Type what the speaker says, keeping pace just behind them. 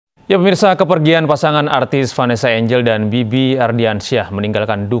Ya pemirsa, kepergian pasangan artis Vanessa Angel dan Bibi Andriansyah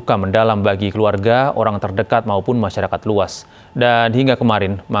meninggalkan duka mendalam bagi keluarga, orang terdekat maupun masyarakat luas. Dan hingga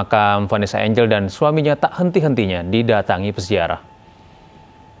kemarin, makam Vanessa Angel dan suaminya tak henti-hentinya didatangi peziarah.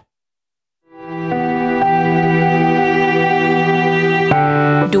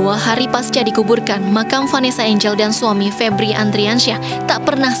 Dua hari pasca dikuburkan, makam Vanessa Angel dan suami Febri Andriansyah tak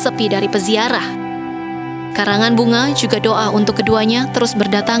pernah sepi dari peziarah. Karangan bunga juga doa untuk keduanya terus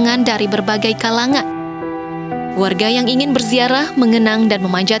berdatangan dari berbagai kalangan. Warga yang ingin berziarah, mengenang dan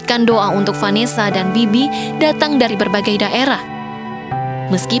memanjatkan doa untuk Vanessa dan Bibi datang dari berbagai daerah.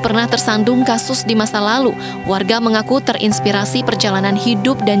 Meski pernah tersandung kasus di masa lalu, warga mengaku terinspirasi perjalanan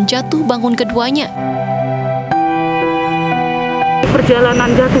hidup dan jatuh bangun keduanya. Perjalanan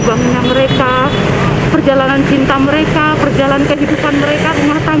jatuh bangunnya mereka, perjalanan cinta mereka, perjalanan kehidupan mereka,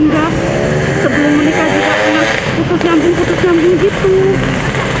 rumah tangga. Sebelum menikah juga pernah putus nyambung gitu.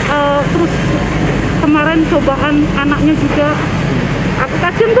 Terus kemarin cobaan anaknya juga, aku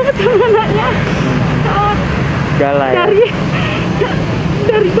kasihan banget sama anaknya.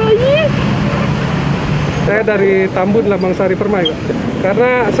 Dari bayi. Saya dari Tambun, Lamangsari, Pernah.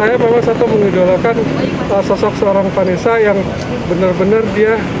 Karena saya memang satu mengidolakan sosok seorang Vanessa yang benar-benar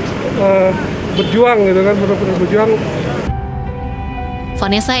dia berjuang gitu kan, benar-benar berjuang.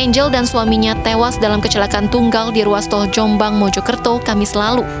 Vanessa Angel dan suaminya tewas dalam kecelakaan tunggal di ruas tol Jombang Mojokerto Kamis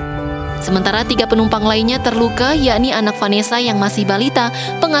lalu. Sementara 3 penumpang lainnya terluka, yakni anak Vanessa yang masih balita,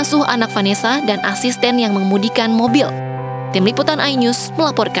 pengasuh anak Vanessa, dan asisten yang mengemudikan mobil. Tim Liputan iNews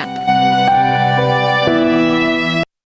melaporkan.